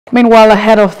Meanwhile,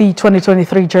 ahead of the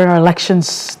 2023 general elections,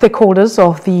 stakeholders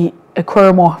of the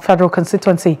Ekeremor Federal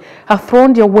Constituency have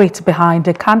thrown their weight behind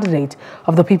the candidate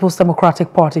of the People's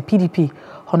Democratic Party, PDP,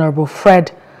 Honourable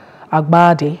Fred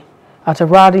Agbedi, at a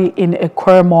rally in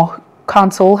Ekeremor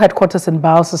Council headquarters in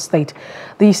Bayelsa State.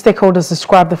 The stakeholders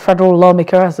described the federal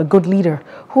lawmaker as a good leader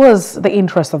who has the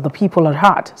interest of the people at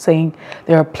heart, saying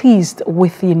they are pleased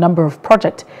with the number of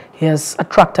projects he has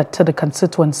attracted to the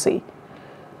constituency.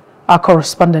 Our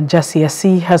correspondent Jesse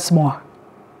S.C. has more.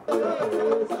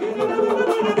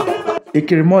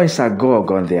 Ekeremor is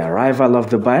agog on the arrival of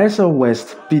the Bayelsa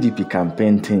West PDP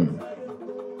campaign team.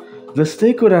 The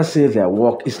stakeholders say their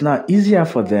work is now easier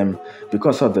for them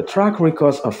because of the track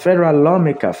records of federal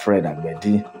lawmaker Fred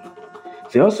Agbedi.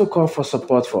 They also call for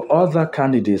support for other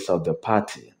candidates of the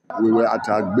party. We were at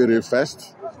Agbedi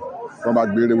first. From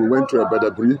Agbedi, we went to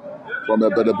Ebedebri. From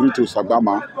Ebedebri to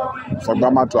Sagbama.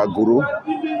 Sagbama to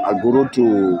Aguru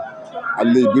to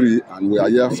Alebri, and we are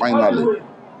here finally.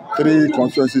 3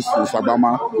 constituencies in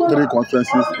Sagbama, 3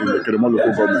 constituencies in the Ekeremor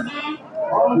local government.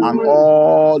 And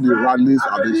all the rallies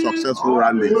have been successful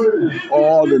rallies.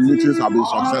 All the meetings have been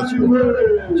successful.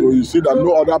 So you see that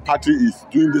no other party is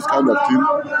doing this kind of thing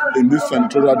in this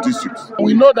senatorial district.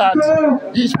 We know that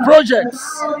his projects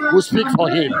will speak for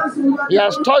him. He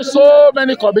has touched so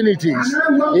many communities.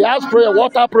 He has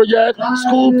water project,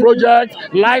 school project,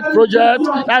 light project,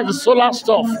 that's solar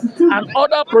stuff, and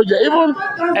other projects, even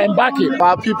embarking.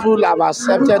 Our people have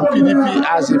accepted PDP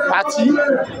as a party.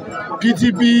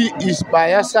 PDP is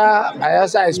Bayelsa,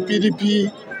 Bayelsa is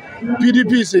PDP,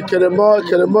 PDP is Ekeremor,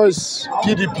 Ekeremor is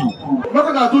PDP. We're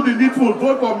going to do the needful.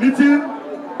 Vote for meeting,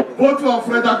 vote for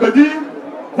Fred Agbedi,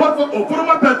 vote for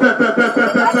Oforoma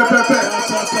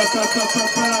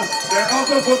Then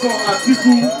also vote for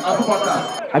Atiku Abubakar.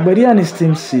 Agbedi and his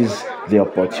team sees the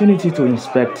opportunity to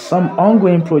inspect some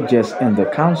ongoing projects in the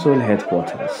council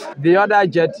headquarters. The other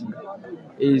jetty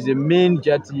is the main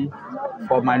jetty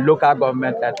for my local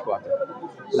government headquarters.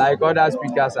 Like other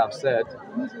speakers have said,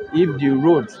 if the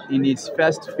road in its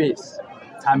first phase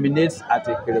terminates at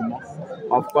Ekeremor,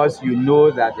 of course you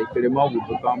know that Ekeremor will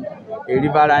become a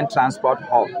riverine transport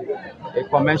hub, a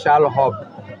commercial hub,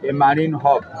 a marine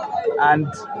hub. And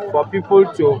for people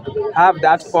to have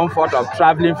that comfort of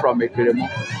traveling from Ekeremor,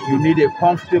 you need a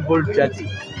comfortable jetty,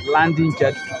 landing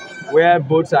jetty, where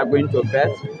boats are going to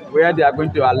berth, where they are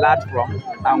going to alert from,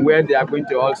 and where they are going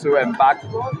to also embark,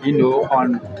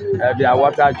 on their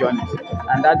water journey.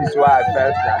 And that is why I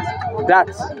felt that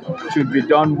should be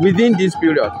done within this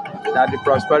period, that the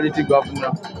prosperity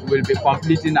governor will be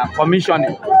completing and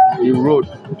commissioning the road.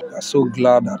 I'm so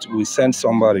glad that we sent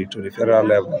somebody to the federal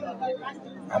level.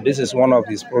 And this is one of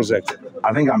his projects.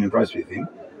 I think I'm impressed with him,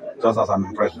 just as I'm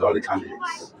impressed with all the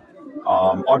candidates.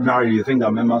 Ordinarily, you think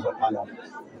that members of parliament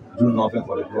do nothing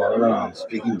for the people other than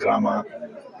speaking grammar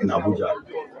in Abuja.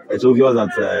 It's obvious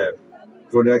that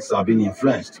projects are being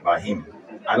influenced by him,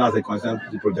 either as a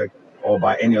constituency project or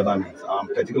by any other means. I'm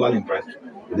particularly impressed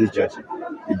with this jetty.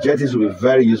 The jetties will be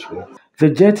very useful. The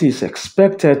jetty is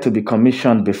expected to be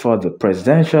commissioned before the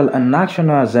presidential and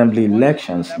National Assembly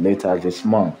elections later this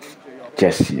month.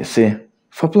 Jesse S.C.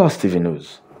 for Plus TV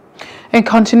News. In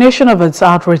continuation of its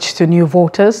outreach to new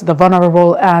voters, the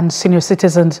vulnerable and senior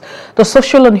citizens, the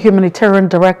Social and Humanitarian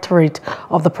Directorate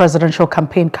of the Presidential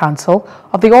Campaign Council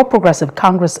of the All Progressive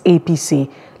Congress APC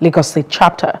Lagos State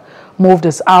Chapter moved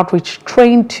its outreach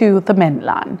train to the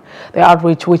mainland. The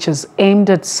outreach, which is aimed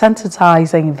at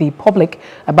sensitizing the public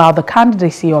about the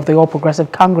candidacy of the All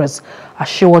Progressive Congress,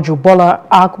 Asiwaju Bola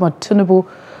Ahmed Tinubu,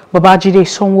 Babajide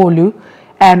Sanwo-Olu,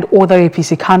 and other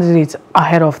APC candidates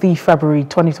ahead of the February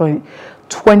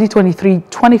 2023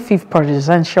 25th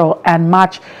presidential and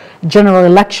March general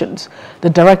elections. The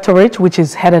directorate, which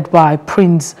is headed by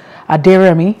Prince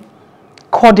Aderemi,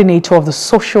 coordinator of the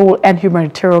Social and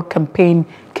Humanitarian Campaign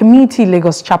Committee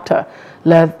Lagos Chapter,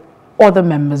 led other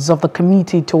members of the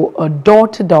committee to a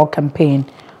door-to-door campaign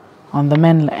on the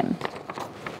mainland.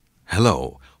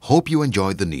 Hello. Hope you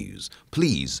enjoyed the news.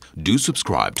 Please do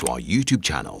subscribe to our YouTube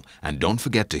channel and don't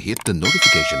forget to hit the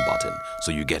notification button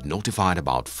so you get notified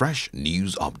about fresh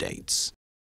news updates.